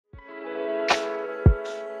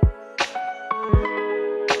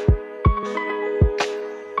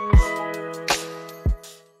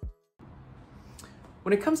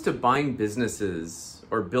When it comes to buying businesses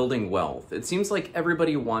or building wealth, it seems like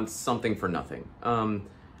everybody wants something for nothing. I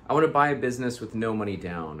want to buy a business with no money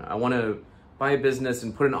down. I want to buy a business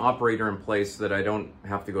and put an operator in place so that I don't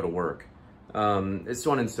have to go to work, so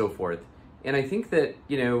on and so forth. And I think that,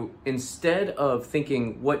 instead of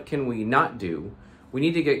thinking, what can we not do, we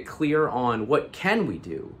need to get clear on what can we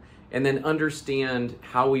do, and then understand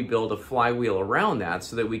how we build a flywheel around that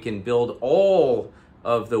so that we can build all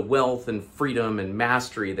of the wealth and freedom and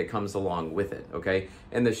mastery that comes along with it, okay?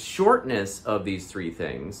 And the shortness of these three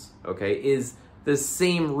things, okay, is the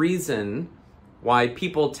same reason why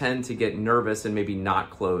people tend to get nervous and maybe not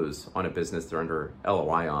close on a business they're under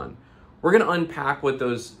LOI on. We're gonna unpack what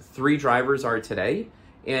those three drivers are today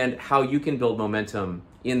and how you can build momentum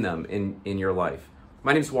in them in your life.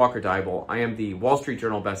 My name is Walker Deibel. I am the Wall Street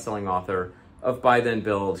Journal bestselling author of Buy Then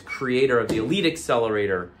Build, creator of the Elite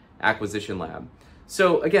Accelerator Acquisition Lab.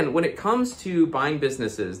 So again, when it comes to buying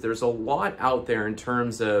businesses, there's a lot out there in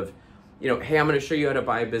terms of, hey, I'm going to show you how to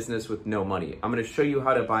buy a business with no money. I'm going to show you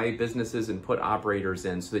how to buy businesses and put operators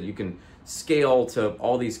in so that you can scale to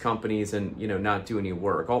all these companies and, not do any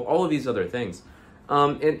work, all of these other things.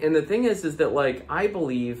 And the thing is that, like, I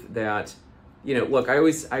believe that, look, I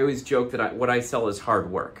always joke that what I sell is hard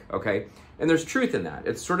work. Okay. And there's truth in that.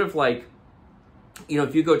 It's sort of like,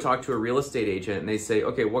 if you go talk to a real estate agent and they say,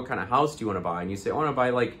 okay, what kind of house do you want to buy? And you say, I want to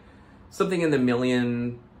buy like something in the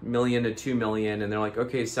million to 2 million. And they're like,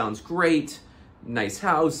 okay, sounds great. Nice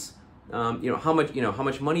house. How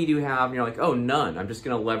much money do you have? And you're like, oh, none. I'm just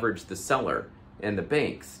going to leverage the seller and the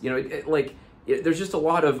banks. There's just a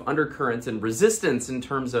lot of undercurrents and resistance in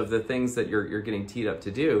terms of the things that you're getting teed up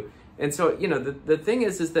to do. And so, the thing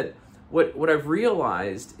is that what I've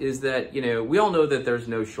realized is that, we all know that there's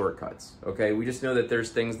no shortcuts, okay? We just know that there's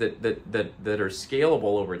things that are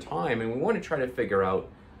scalable over time, and we want to try to figure out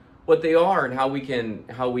what they are and how we can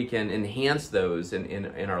enhance those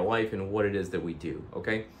in our life and what it is that we do,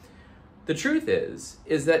 okay? The truth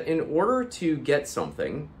is that in order to get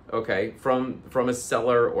something, okay, from a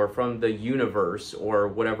seller or from the universe or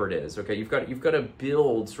whatever it is, okay, you've got to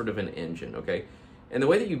build sort of an engine, okay? And the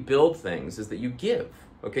way that you build things is that you give.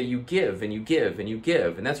 Okay, you give and you give and you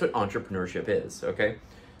give, and that's what entrepreneurship is, okay?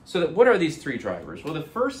 So what are these three drivers? Well, the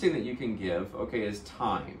first thing that you can give, okay, is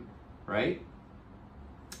time, right?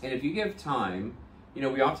 And if you give time,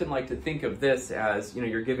 we often like to think of this as,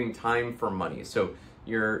 you're giving time for money. So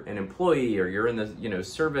you're an employee or you're in the,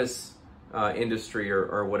 service industry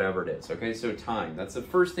or whatever it is, okay? So time, that's the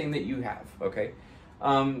first thing that you have, okay?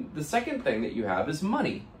 The second thing that you have is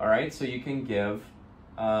money, all right? So you can give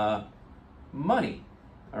money.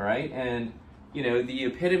 All right, and the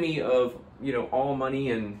epitome of all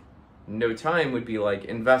money and no time would be like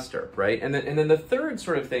investor, right? And then the third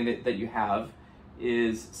sort of thing that you have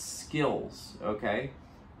is skills, okay?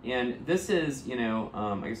 And this is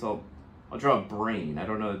I guess I'll draw a brain. I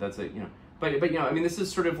don't know that that's a but this is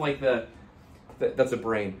sort of like that's a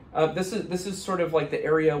brain. This is sort of like the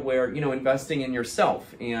area where investing in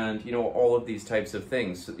yourself and all of these types of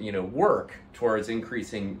things work towards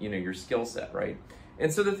increasing your skill set, right?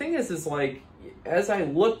 And so the thing is like, as I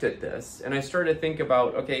looked at this and I started to think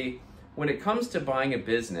about, okay, when it comes to buying a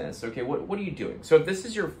business, okay, what are you doing? So if this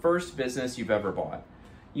is your first business you've ever bought,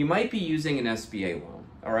 you might be using an SBA loan,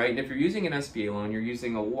 all right? And if you're using an SBA loan, you're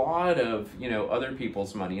using a lot of, other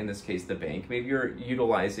people's money, in this case, the bank. Maybe you're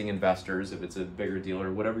utilizing investors if it's a bigger deal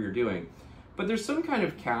or whatever you're doing. But there's some kind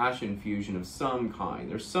of cash infusion of some kind.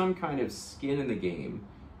 There's some kind of skin in the game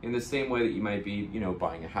in the same way that you might be,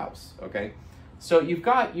 buying a house, okay? So you've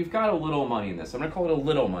got a little money in this. I'm gonna call it a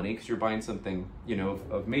little money because you're buying something,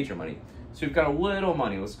 of major money. So you've got a little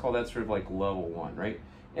money. Let's call that sort of like level one, right?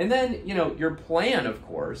 And then, your plan, of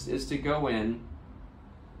course, is to go in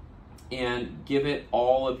and give it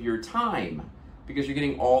all of your time because you're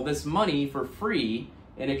getting all this money for free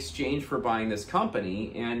in exchange for buying this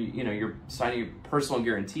company, and you're signing a personal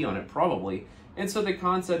guarantee on it probably. And so the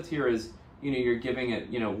concept here is, you're giving it,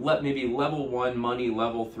 maybe level one money,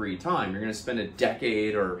 level 3 time. You're going to spend a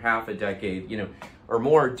decade or half a decade, or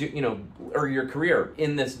more, or your career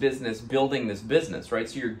in this business, building this business, right?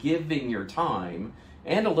 So you're giving your time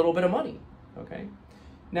and a little bit of money, okay?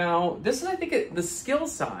 Now, this is, I think, the skill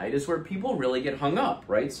side is where people really get hung up,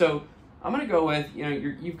 right? So I'm going to go with,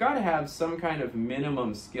 you've got to have some kind of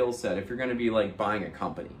minimum skill set if you're going to be like buying a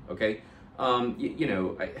company, okay?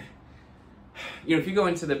 If you go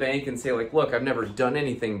into the bank and say like, look, I've never done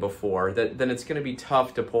anything before, then it's going to be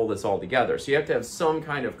tough to pull this all together. So you have to have some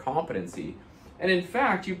kind of competency. And in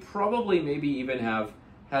fact, you probably maybe even have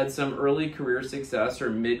had some early career success or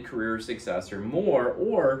mid-career success or more,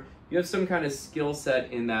 or you have some kind of skill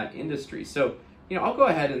set in that industry. So I'll go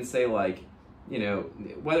ahead and say like,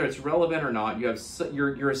 whether it's relevant or not,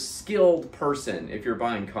 you're a skilled person if you're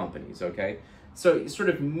buying companies, okay? So sort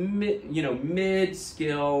of mid-skill,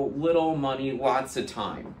 little money, lots of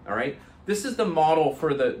time, all right? This is the model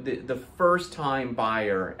for the first-time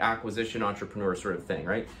buyer, acquisition entrepreneur sort of thing,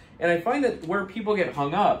 right? And I find that where people get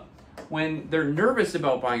hung up when they're nervous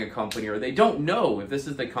about buying a company, or they don't know if this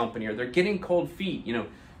is the company, or they're getting cold feet.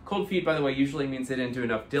 Cold feet, by the way, usually means they didn't do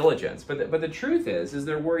enough diligence. But the truth is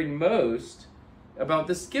they're worried most about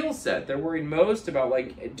the skill set. They're worried most about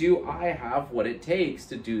like, do I have what it takes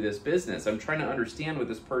to do this business? I'm trying to understand what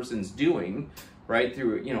this person's doing, right,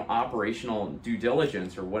 through operational due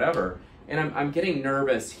diligence or whatever. And I'm getting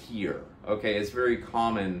nervous here. Okay, it's very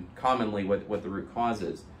commonly what the root cause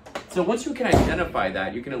is. So once you can identify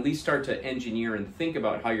that, you can at least start to engineer and think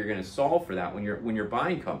about how you're going to solve for that when you're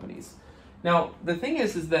buying companies. Now the thing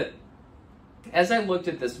is that as I looked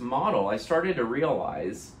at this model, I started to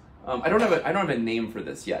realize I don't have a name for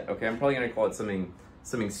this yet. Okay, I'm probably going to call it something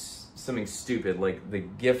stupid like the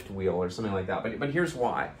gift wheel or something like that. But here's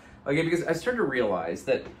why. Okay, because I started to realize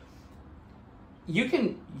that you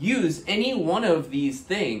can use any one of these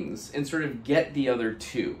things and sort of get the other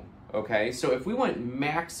two. Okay, so if we went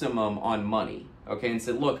maximum on money, okay, and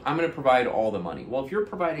said, look, I'm going to provide all the money. Well, if you're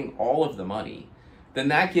providing all of the money, then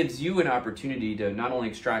that gives you an opportunity to not only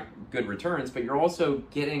extract good returns, but you're also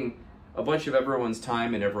getting a bunch of everyone's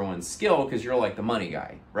time and everyone's skill because you're like the money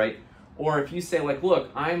guy, right? Or if you say like, look,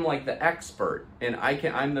 I'm like the expert and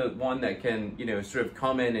I'm the one that can, sort of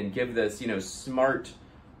come in and give this, smart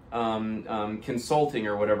consulting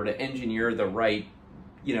or whatever to engineer the right,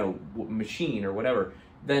 machine or whatever,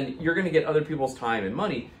 then you're going to get other people's time and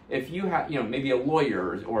money. If you have, maybe a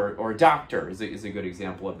lawyer or a doctor is a good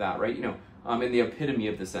example of that, right? In the epitome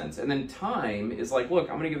of the sense. And then time is like,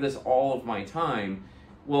 look, I'm going to give this all of my time.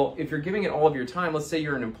 Well, if you're giving it all of your time, let's say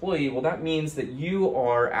you're an employee, well, that means that you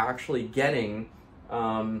are actually getting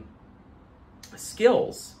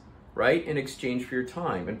skills, right, in exchange for your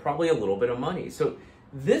time and probably a little bit of money. So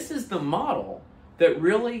this is the model that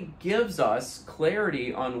really gives us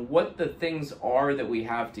clarity on what the things are that we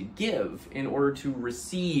have to give in order to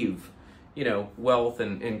receive, wealth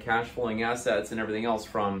and cash flowing assets and everything else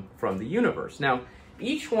from the universe. Now,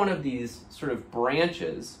 each one of these sort of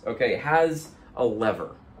branches, okay, has a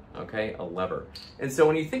lever, okay, a lever. And so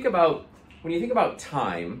when you think about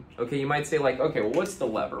time, okay, you might say like, okay, well, what's the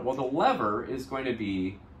lever? Well, the lever is going to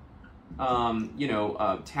be,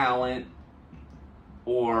 talent,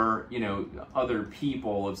 or other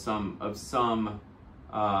people of some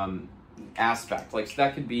aspect. Like, so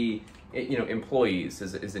that could be employees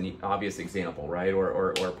is an obvious example, right?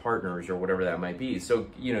 Or partners or whatever that might be. So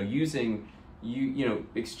using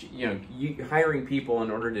hiring people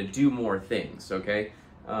in order to do more things. Okay,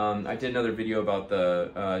 I did another video about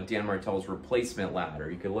the Dan Martell's replacement ladder.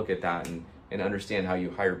 You could look at that and understand how you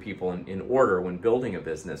hire people in order when building a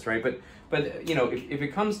business, right? But if it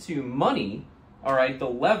comes to money, all right, the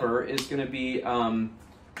lever is going to be, I'll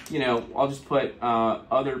just put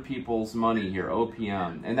other people's money here,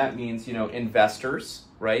 OPM, and that means, investors,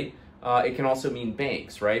 right? It can also mean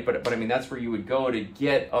banks, right? But I mean, that's where you would go to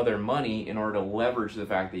get other money in order to leverage the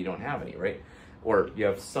fact that you don't have any, right? Or you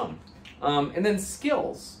have some. And then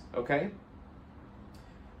skills, okay?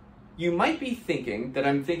 You might be thinking that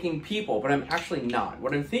I'm thinking people, but I'm actually not.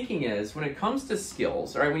 What I'm thinking is, when it comes to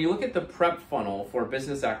skills, all right, when you look at the prep funnel for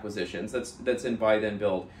business acquisitions, that's in Buy Then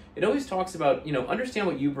Build, it always talks about, understand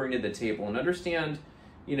what you bring to the table and understand,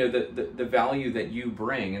 the value that you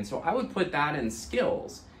bring. And so I would put that in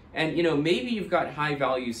skills. And, maybe you've got high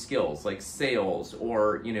value skills like sales,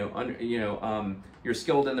 or, you're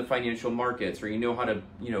skilled in the financial markets, or you know how to,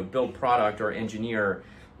 build product or engineer,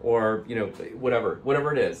 or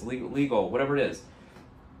whatever it is, legal, whatever it is.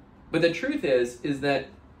 But the truth is that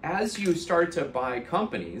as you start to buy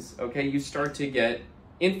companies, okay, you start to get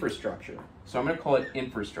infrastructure. So I'm going to call it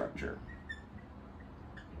infrastructure.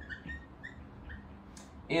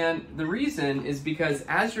 And the reason is because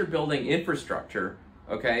as you're building infrastructure,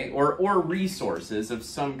 okay, or resources of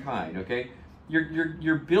some kind, okay,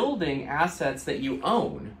 you're building assets that you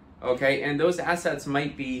own, okay, and those assets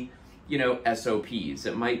might be SOPs.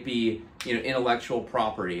 It might be, intellectual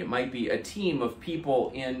property. It might be a team of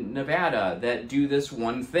people in Nevada that do this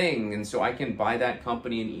one thing, and so I can buy that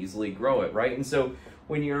company and easily grow it, right? And so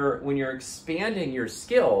when you're expanding your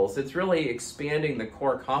skills, it's really expanding the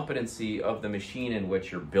core competency of the machine in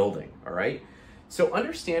which you're building, all right? So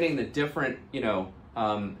understanding the different,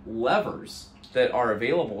 levers that are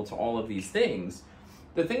available to all of these things,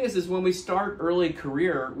 the thing is when we start early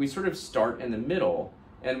career, we sort of start in the middle.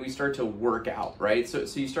 and we start to work out, right? So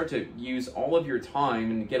you start to use all of your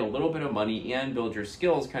time and get a little bit of money and build your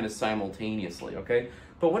skills kind of simultaneously, okay?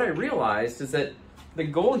 But what I realized is that the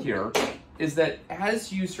goal here is that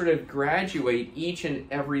as you sort of graduate each and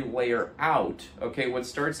every layer out, okay, what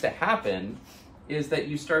starts to happen is that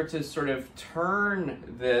you start to sort of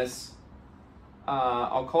turn this,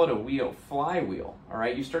 I'll call it a flywheel, all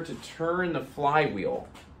right? You start to turn the flywheel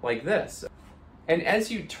like this. And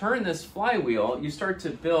as you turn this flywheel, you start to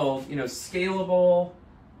build, you know, scalable,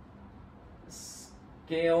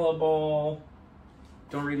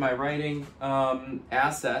 don't read my writing,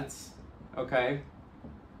 assets, okay,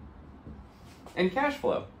 and cash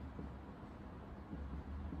flow.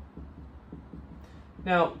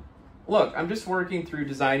 Now, look, I'm just working through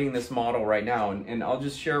designing this model right now, and I'll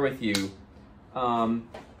just share with you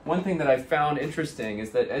one thing that I found interesting is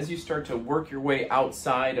that as you start to work your way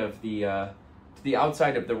outside of the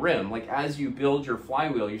outside of the rim, like as you build your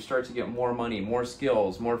flywheel, you start to get more money, more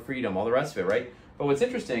skills, more freedom, all the rest of it, right? But what's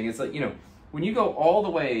interesting is that, you know, when you go all the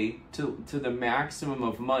way to the maximum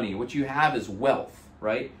of money, what you have is wealth,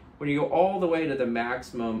 right? When you go all the way to the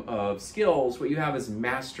maximum of skills, what you have is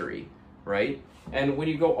mastery, right? And when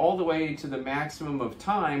you go all the way to the maximum of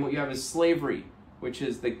time, what you have is slavery, which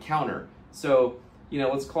is the counter. So, you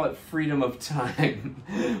know, let's call it freedom of time.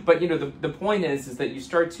 But, you know, the point is that you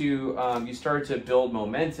start to build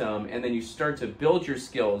momentum, and then you start to build your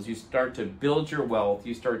skills, you start to build your wealth,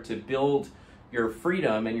 you start to build your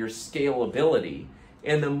freedom and your scalability.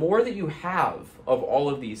 And the more that you have of all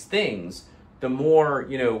of these things, the more,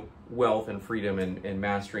 you know, wealth and freedom and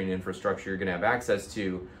mastery and infrastructure you're gonna have access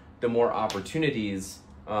to, the more opportunities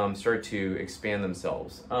start to expand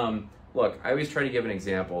themselves. Look, I always try to give an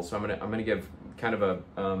example, so I'm gonna give kind of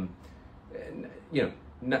a you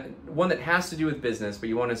know, one that has to do with business, but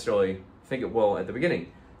you won't necessarily think it will at the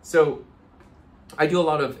beginning. So I do a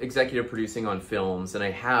lot of executive producing on films, and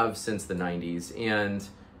I have since the 90s, and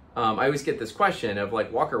I always get this question of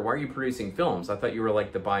like, Walker, why are you producing films? I thought you were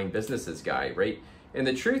like the buying businesses guy, right? And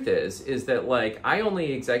the truth is that like I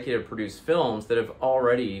only executive produce films that have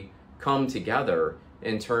already come together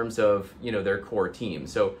in terms of, you know, their core team.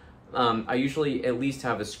 So I usually at least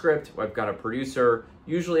have a script. I've got a producer,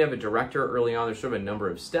 usually have a director early on. There's sort of a number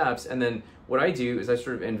of steps. And then what I do is I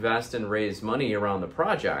sort of invest and raise money around the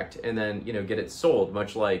project and then, you know, get it sold,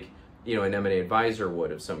 much like, you know, an M&A advisor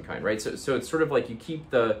would of some kind, right? So it's sort of like you keep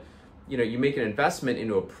the, you know, you make an investment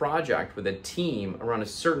into a project with a team around a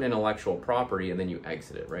certain intellectual property and then you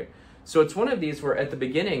exit it, right? So it's one of these where at the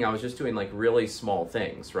beginning I was just doing like really small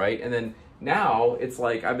things, right? And then now it's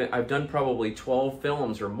like I've done probably 12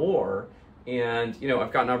 films or more, and you know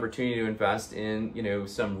I've got an opportunity to invest in, you know,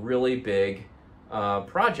 some really big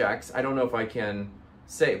projects. I don't know if I can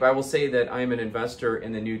say, but I will say that I'm an investor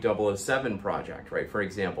in the new 007 project, right? For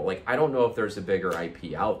example, like I don't know if there's a bigger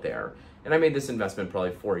IP out there, and I made this investment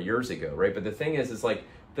probably 4 years ago, right? But the thing is like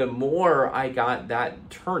the more I got that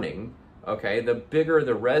turning, okay, the bigger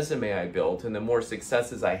the resume I built and the more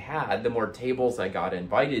successes I had, the more tables I got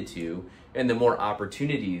invited to, and the more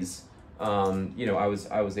opportunities, you know, I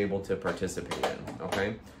was able to participate in,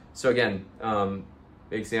 okay? So again,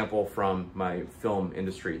 example from my film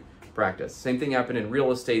industry practice. Same thing happened in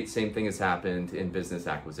real estate, same thing has happened in business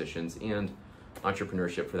acquisitions and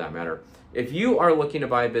entrepreneurship for that matter. If you are looking to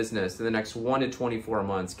buy a business in the next 1 to 24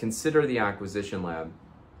 months, consider the Acquisition Lab.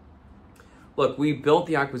 Look, we built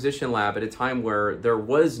the Acquisition Lab at a time where there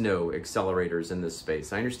was no accelerators in this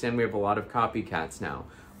space. I understand we have a lot of copycats now,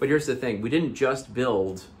 but here's the thing. We didn't just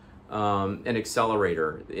build an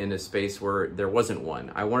accelerator in a space where there wasn't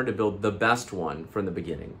one. I wanted to build the best one from the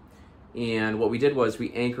beginning. And what we did was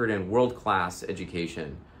we anchored in world-class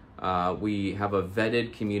education. We have a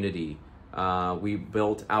vetted community. We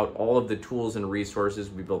built out all of the tools and resources.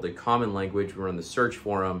 We built a common language. We run the search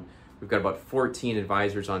forum. We've got about 14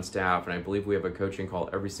 advisors on staff, and I believe we have a coaching call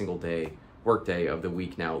every single day, workday of the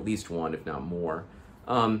week now, at least one, if not more.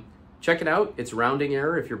 Check it out. It's rounding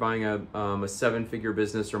error if you're buying a 7-figure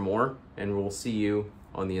business or more, and we'll see you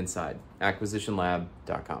on the inside.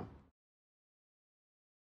 acquisitionlab.com.